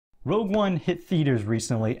Rogue One hit theaters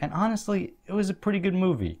recently, and honestly, it was a pretty good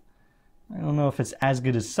movie. I don't know if it's as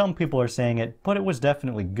good as some people are saying it, but it was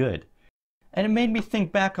definitely good. And it made me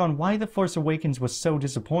think back on why The Force Awakens was so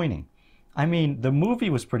disappointing. I mean, the movie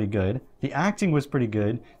was pretty good, the acting was pretty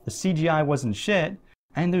good, the CGI wasn't shit,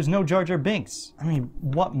 and there's no Jar Jar Binks. I mean,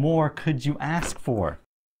 what more could you ask for?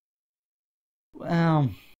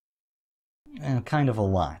 Well, kind of a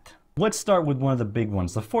lot. Let's start with one of the big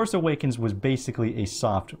ones. The Force Awakens was basically a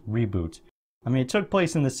soft reboot. I mean, it took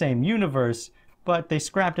place in the same universe, but they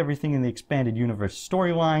scrapped everything in the expanded universe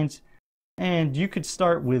storylines, and you could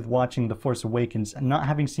start with watching The Force Awakens and not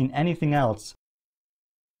having seen anything else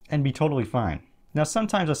and be totally fine. Now,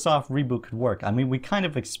 sometimes a soft reboot could work. I mean, we kind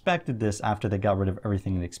of expected this after they got rid of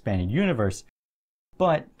everything in the expanded universe,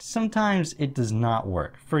 but sometimes it does not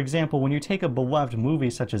work. For example, when you take a beloved movie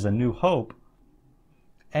such as A New Hope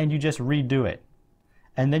and you just redo it,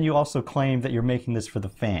 and then you also claim that you're making this for the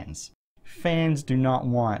fans. Fans do not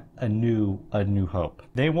want a new Hope.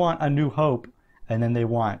 They want A New Hope, and then they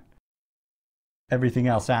want everything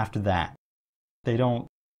else after that. They don't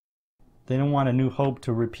want A New Hope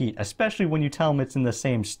to repeat, especially when you tell them it's in the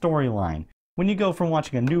same storyline. When you go from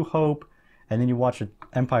watching A New Hope, and then you watch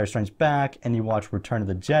Empire Strikes Back, and you watch Return of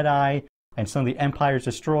the Jedi, and suddenly the Empire is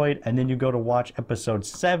destroyed, and then you go to watch Episode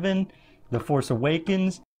 7, The Force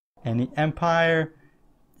Awakens, and the Empire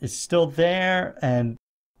is still there, and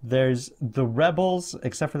there's the Rebels,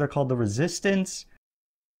 except for they're called the Resistance.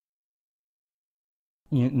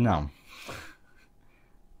 No.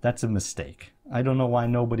 That's a mistake. I don't know why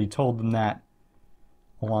nobody told them that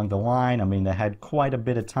along the line. I mean, they had quite a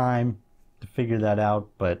bit of time to figure that out,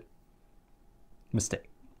 but mistake.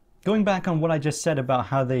 Going back on what I just said about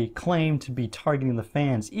how they claim to be targeting the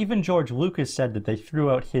fans, even George Lucas said that they threw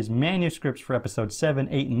out his manuscripts for episodes 7,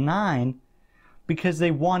 8, and 9 because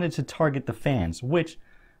they wanted to target the fans, which,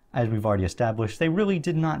 as we've already established, they really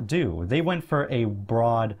did not do. They went for a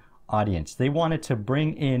broad audience. They wanted to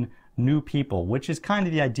bring in new people, which is kind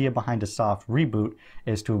of the idea behind a soft reboot,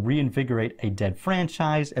 is to reinvigorate a dead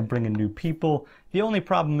franchise and bring in new people. The only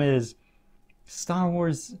problem is Star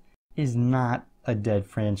Wars is not a dead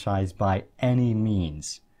franchise by any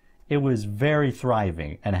means. It was very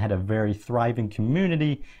thriving and had a very thriving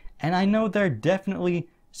community, and I know there are definitely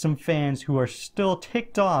some fans who are still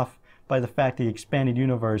ticked off by the fact the expanded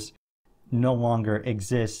universe no longer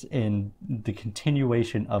exists in the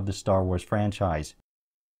continuation of the Star Wars franchise.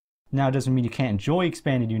 Now, it doesn't mean you can't enjoy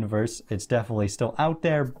expanded universe. It's definitely still out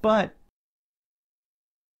there, but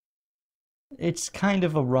it's kind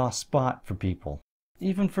of a raw spot for people.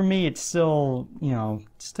 Even for me, it's still,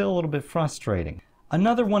 still a little bit frustrating.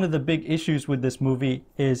 Another one of the big issues with this movie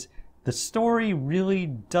is the story really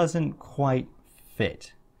doesn't quite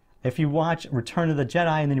fit. If you watch Return of the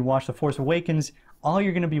Jedi and then you watch The Force Awakens, all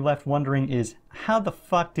you're going to be left wondering is, how the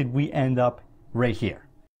fuck did we end up right here?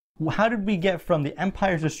 How did we get from the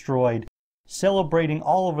Empire's destroyed, celebrating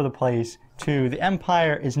all over the place, to the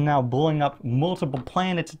Empire is now blowing up multiple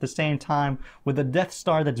planets at the same time with a Death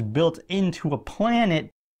Star that's built into a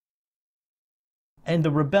planet, and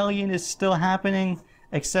the rebellion is still happening,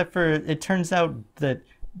 except for it turns out that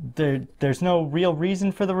there's no real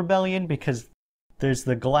reason for the rebellion because there's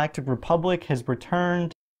the Galactic Republic has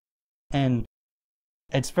returned, and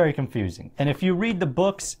it's very confusing. And if you read the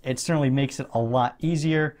books, it certainly makes it a lot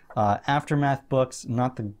easier. Aftermath books,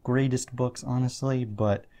 not the greatest books, honestly,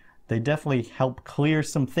 but they definitely help clear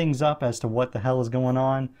some things up as to what the hell is going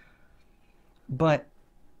on. But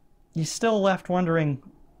you're still left wondering,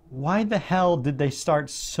 why the hell did they start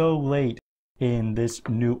so late in this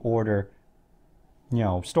New Order,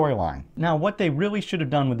 storyline? Now, what they really should have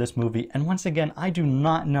done with this movie, and once again, I do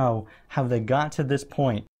not know how they got to this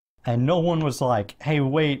point, and no one was like, hey,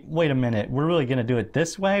 wait a minute, we're really going to do it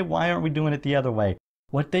this way? Why aren't we doing it the other way?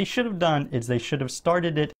 What they should have done is they should have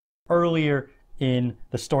started it earlier in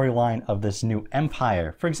the storyline of this new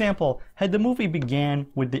Empire. For example, had the movie began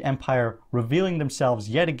with the Empire revealing themselves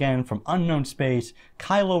yet again from unknown space,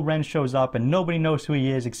 Kylo Ren shows up and nobody knows who he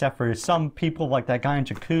is except for some people like that guy in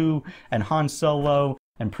Jakku and Han Solo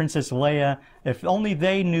and Princess Leia. If only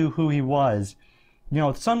they knew who he was,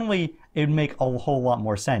 suddenly it would make a whole lot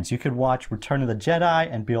more sense. You could watch Return of the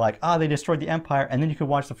Jedi and be like, they destroyed the Empire, and then you could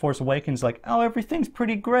watch The Force Awakens like, everything's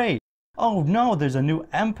pretty great. Oh no, there's a new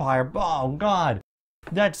Empire. Oh God,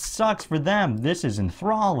 that sucks for them. This is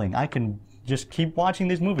enthralling. I can just keep watching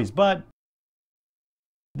these movies, but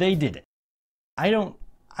they did it. I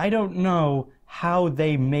don't know how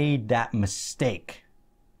they made that mistake.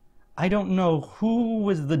 I don't know who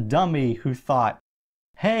was the dummy who thought,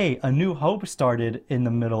 hey, A New Hope started in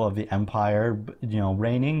the middle of the Empire,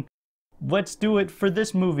 reigning. let's do it for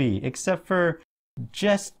this movie, except for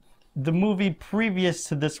just the movie previous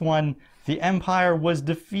to this one, the Empire was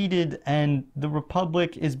defeated and the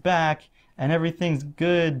Republic is back and everything's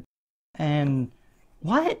good. And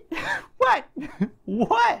what? What?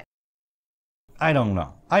 What? I don't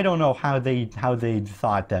know. I don't know how they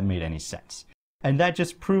thought that made any sense. And that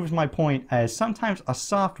just proves my point, as sometimes a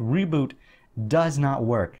soft reboot does not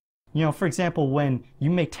work. You know, for example, when you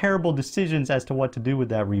make terrible decisions as to what to do with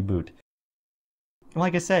that reboot.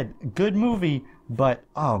 Like I said, good movie, but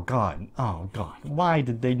oh god, why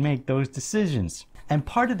did they make those decisions? And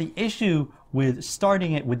part of the issue with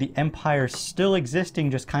starting it with the Empire still existing,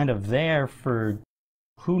 just kind of there for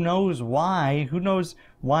who knows why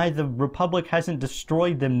the Republic hasn't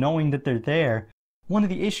destroyed them knowing that they're there. One of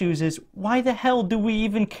the issues is, why the hell do we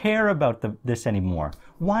even care about this anymore?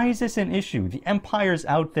 Why is this an issue? The Empire's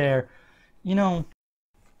out there. You know,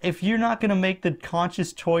 if you're not going to make the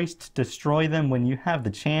conscious choice to destroy them when you have the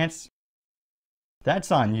chance,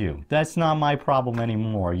 that's on you. That's not my problem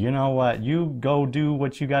anymore. You know what? You go do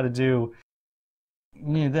what you got to do.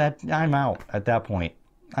 I'm out at that point.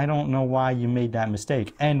 I don't know why you made that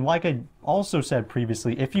mistake. And like I also said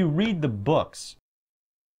previously, if you read the books,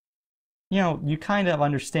 you know, you kind of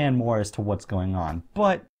understand more as to what's going on.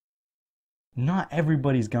 But not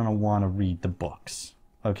everybody's going to want to read the books,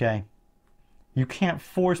 okay? You can't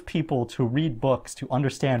force people to read books to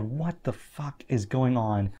understand what the fuck is going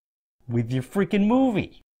on with your freaking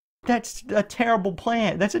movie. That's a terrible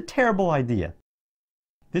plan. That's a terrible idea.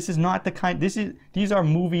 This is not the kind... These are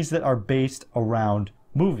movies that are based around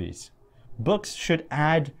movies. Books should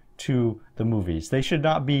add to the movies. They should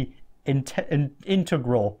not be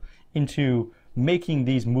integral into making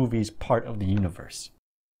these movies part of the universe.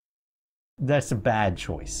 That's a bad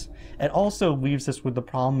choice. It also leaves us with the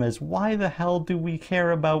problem is, why the hell do we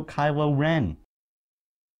care about Kylo Ren?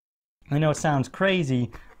 I know it sounds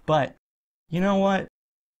crazy, but you know what?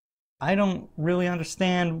 I don't really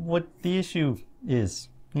understand what the issue is,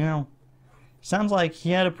 you know? Sounds like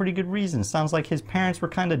he had a pretty good reason. Sounds like his parents were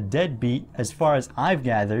kind of deadbeat, as far as I've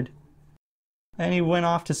gathered. And he went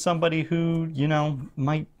off to somebody who, you know,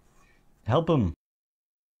 might help him.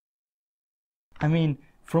 I mean,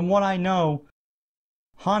 from what I know,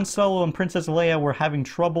 Han Solo and Princess Leia were having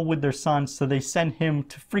trouble with their son, so they sent him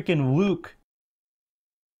to freaking Luke.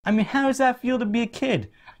 I mean, how does that feel to be a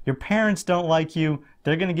kid? Your parents don't like you,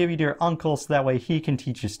 they're gonna give you to your uncle so that way he can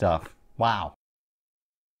teach you stuff. Wow.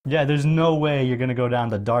 Yeah, there's no way you're gonna go down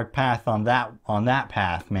the dark path on that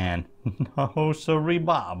path, man. No, sorry,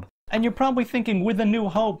 Bob. And you're probably thinking, with A New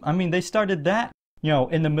Hope, I mean, they started that, you know,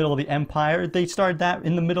 in the middle of the Empire. They started that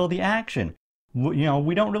in the middle of the action. You know,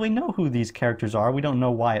 we don't really know who these characters are. We don't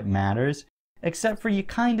know why it matters. Except for you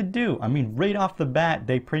kind of do. I mean, right off the bat,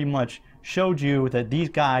 they pretty much showed you that these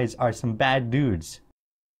guys are some bad dudes.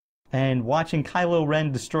 And watching Kylo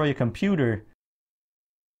Ren destroy a computer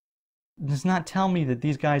does not tell me that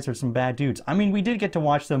these guys are some bad dudes. I mean, we did get to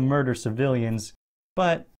watch them murder civilians,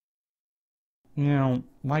 but, you know,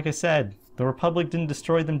 like I said, the Republic didn't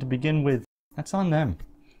destroy them to begin with. That's on them.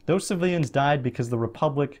 Those civilians died because the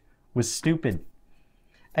Republic was stupid.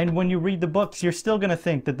 And when you read the books, you're still going to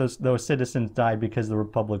think that those citizens died because the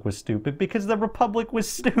Republic was stupid, because the Republic was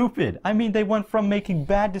stupid. I mean, they went from making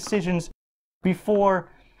bad decisions before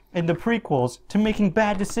in the prequels to making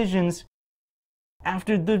bad decisions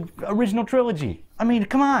after the original trilogy. I mean,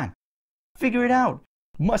 come on, figure it out.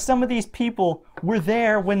 Some of these people were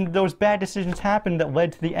there when those bad decisions happened that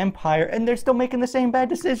led to the Empire, and they're still making the same bad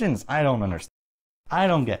decisions. I don't understand. I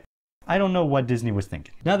don't get it. I don't know what Disney was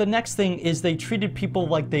thinking. Now, the next thing is they treated people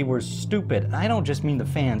like they were stupid. And I don't just mean the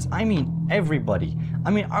fans, I mean everybody. I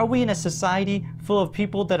mean, are we in a society full of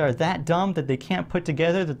people that are that dumb that they can't put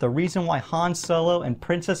together that the reason why Han Solo and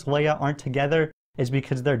Princess Leia aren't together is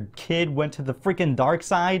because their kid went to the freaking dark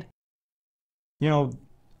side? You know,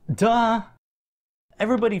 duh.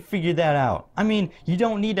 Everybody figured that out. I mean, you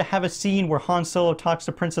don't need to have a scene where Han Solo talks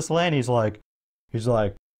to Princess Leia and he's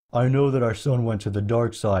like, I know that our son went to the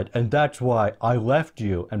dark side, and that's why I left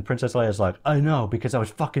you. And Princess Leia's like, I know, because I was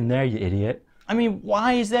fucking there, you idiot. I mean,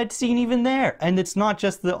 why is that scene even there? And it's not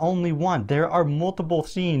just the only one. There are multiple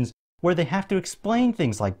scenes where they have to explain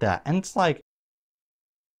things like that. And it's like,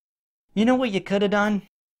 you know what you could have done?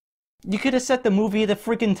 You could have set the movie at the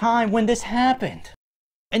freaking time when this happened.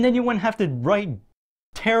 And then you wouldn't have to write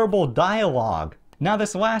terrible dialogue. Now,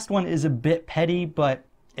 this last one is a bit petty, but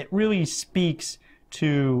it really speaks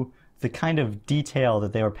to the kind of detail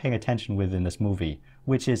that they were paying attention with in this movie,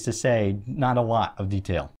 which is to say, not a lot of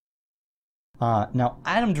detail. Now,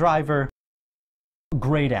 Adam Driver,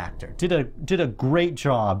 great actor, did a great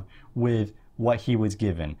job with what he was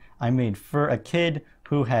given. I mean, for a kid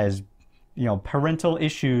who has, you know, parental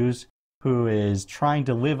issues, who is trying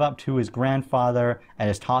to live up to his grandfather and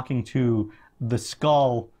is talking to the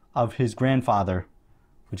skull of his grandfather,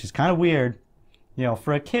 which is kind of weird, you know,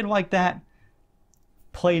 for a kid like that,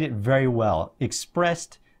 played it very well,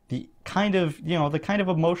 expressed the kind of, you know, the kind of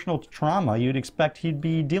emotional trauma you'd expect he'd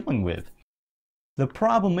be dealing with. The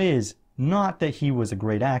problem is not that he was a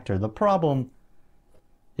great actor. The problem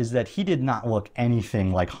is that he did not look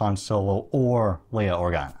anything like Han Solo or Leia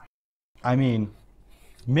Organa. I mean,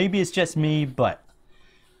 maybe it's just me, but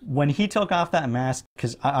when he took off that mask,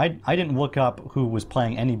 because I didn't look up who was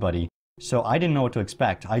playing anybody, so I didn't know what to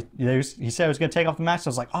expect. He said I was going to take off the mask, so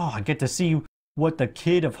I was like, oh, I get to see what the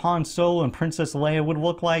kid of Han Solo and Princess Leia would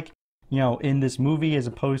look like, you know, in this movie as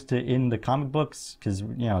opposed to in the comic books, because,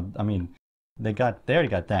 you know, I mean, they already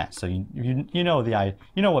got that, so you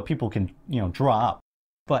know what people can, you know, draw up.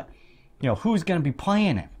 But, you know, who's going to be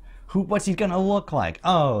playing him? What's he going to look like?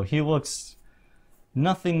 Oh, he looks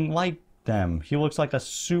nothing like them. He looks like a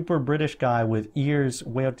super British guy with ears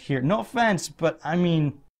way up here. No offense, but I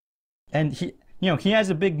mean, and he, you know, he has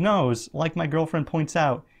a big nose, like my girlfriend points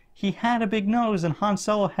out. He had a big nose, and Han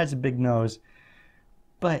Solo has a big nose.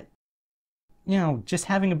 But, you know, just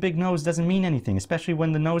having a big nose doesn't mean anything, especially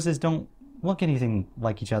when the noses don't look anything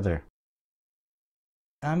like each other.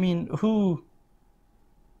 I mean, who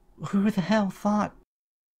the hell thought,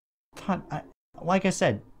 like I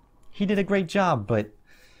said, he did a great job, but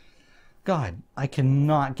God, I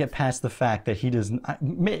cannot get past the fact that he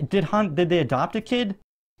doesn't. Did they adopt a kid?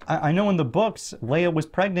 I know in the books, Leia was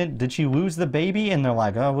pregnant. Did she lose the baby? And they're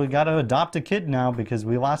like, oh, we got to adopt a kid now because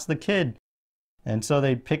we lost the kid. And so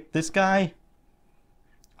they picked this guy.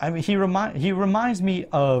 I mean, he reminds me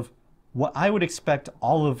of what I would expect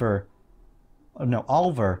Oliver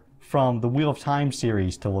from the Wheel of Time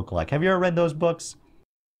series to look like. Have you ever read those books?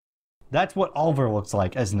 That's what Oliver looks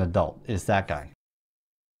like as an adult, is that guy.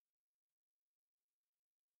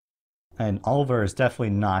 And Oliver is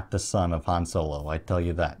definitely not the son of Han Solo, I tell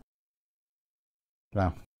you that.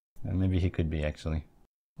 Well, maybe he could be, actually.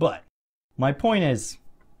 But my point is,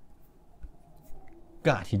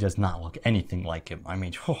 God, he does not look anything like him. I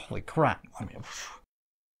mean, holy crap. I mean,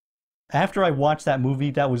 after I watched that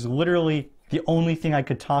movie, that was literally the only thing I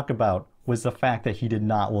could talk about was the fact that he did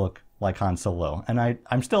not look like Han Solo. And I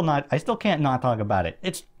still can't not talk about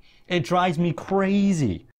it. It drives me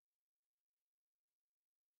crazy.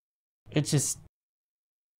 It's just,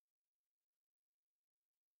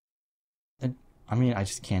 I mean, I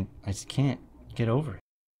just can't get over it.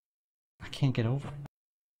 I can't get over it.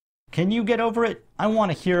 Can you get over it? I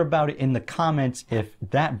want to hear about it in the comments if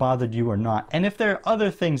that bothered you or not. And if there are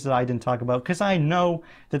other things that I didn't talk about, because I know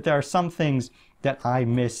that there are some things that I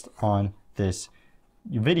missed on this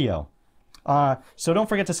video. So don't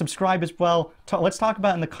forget to subscribe as well. Let's talk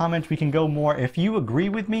about it in the comments. We can go more. If you agree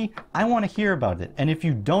with me, I want to hear about it. And if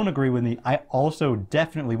you don't agree with me, I also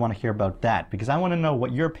definitely want to hear about that because I want to know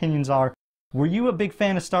what your opinions are. Were you a big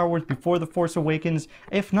fan of Star Wars before The Force Awakens?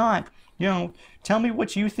 If not, you know, tell me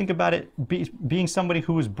what you think about it being somebody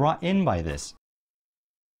who was brought in by this.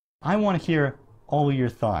 I want to hear all of your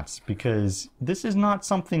thoughts because this is not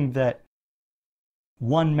something that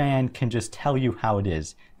one man can just tell you how it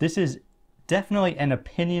is. This is definitely an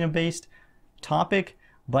opinion-based topic,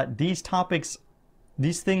 but these topics,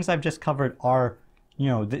 these things I've just covered are, you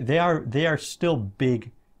know, they are still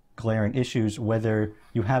big, glaring issues, whether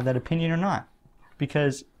you have that opinion or not.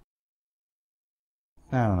 Because,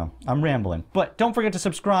 I don't know, I'm rambling. But don't forget to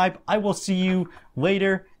subscribe. I will see you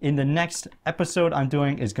later. In the next episode I'm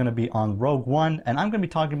doing is going to be on Rogue One, and I'm going to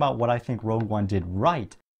be talking about what I think Rogue One did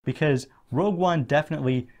right. Because Rogue One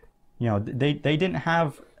definitely, you know, they didn't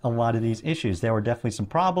have a lot of these issues. There were definitely some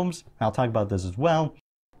problems. I'll talk about this as well,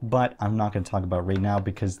 but I'm not going to talk about it right now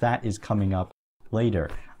because that is coming up later.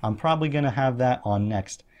 I'm probably going to have that on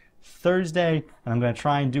next Thursday, and I'm going to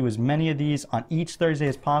try and do as many of these on each Thursday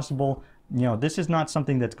as possible. You know, this is not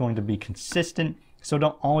something that's going to be consistent, so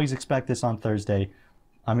don't always expect this on Thursday.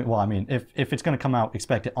 I mean, if it's going to come out,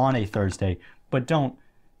 expect it on a Thursday, but don't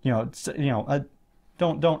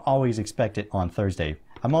always expect it on Thursday.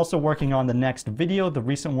 I'm also working on the next video. The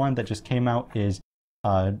recent one that just came out is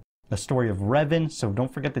the story of Revan, so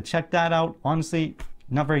don't forget to check that out. Honestly,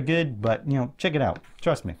 not very good, but, you know, check it out.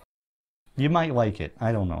 Trust me. You might like it.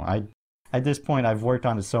 I don't know. At this point, I've worked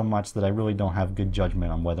on it so much that I really don't have good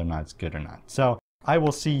judgment on whether or not it's good or not. So, I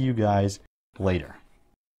will see you guys later.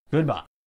 Goodbye.